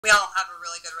We all have a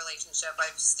really good relationship.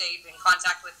 I've stayed in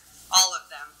contact with all of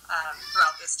them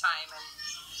throughout this time, and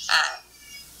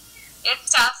it's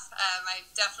tough. I've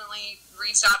definitely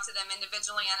reached out to them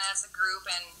individually and as a group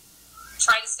and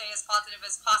try to stay as positive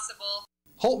as possible.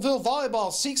 Holtville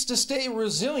Volleyball seeks to stay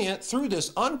resilient through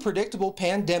this unpredictable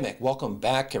pandemic. Welcome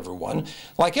back, everyone.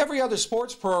 Like every other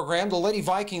sports program, the Lady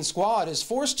Viking squad is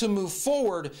forced to move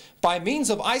forward by means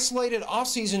of isolated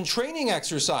off-season training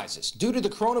exercises due to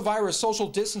the coronavirus social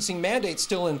distancing mandate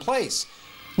still in place.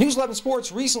 News 11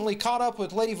 Sports recently caught up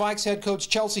with Lady Vikes head coach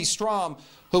Chelsea Strom,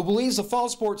 who believes the fall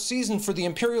sports season for the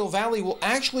Imperial Valley will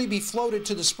actually be floated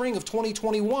to the spring of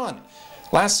 2021.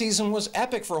 Last season was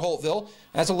epic for Holtville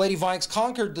as the Lady Vikes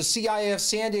conquered the CIF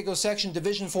San Diego Section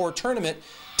Division IV tournament,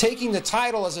 taking the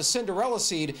title as a Cinderella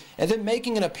seed and then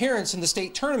making an appearance in the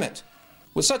state tournament.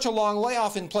 With such a long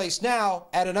layoff in place now,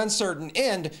 at an uncertain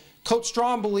end, Coach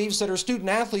Strom believes that her student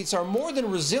athletes are more than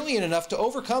resilient enough to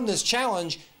overcome this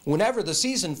challenge whenever the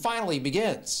season finally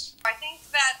begins. I think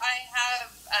that I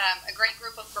have a great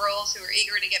group of girls who are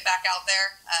eager to get back out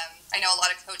there. I know a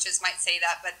lot of coaches might say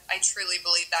that, but I truly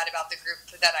believe that about the group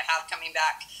that I have coming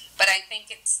back. But I think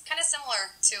it's kind of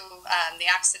similar to the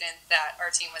accident that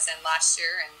our team was in last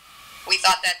year, and we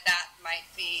thought that that might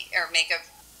be or make a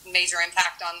major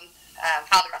impact on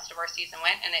how the rest of our season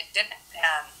went, and it didn't.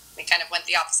 We kind of went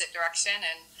the opposite direction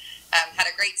and had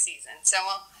a great season. So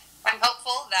I'm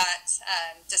hopeful that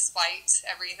despite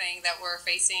everything that we're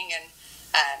facing and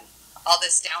all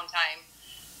this downtime,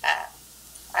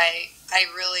 I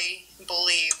really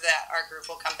believe that our group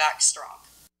will come back strong.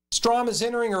 Strom is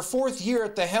entering her fourth year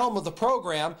at the helm of the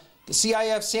program. The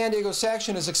CIF San Diego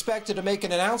section is expected to make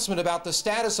an announcement about the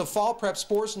status of fall prep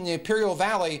sports in the Imperial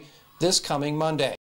Valley this coming Monday.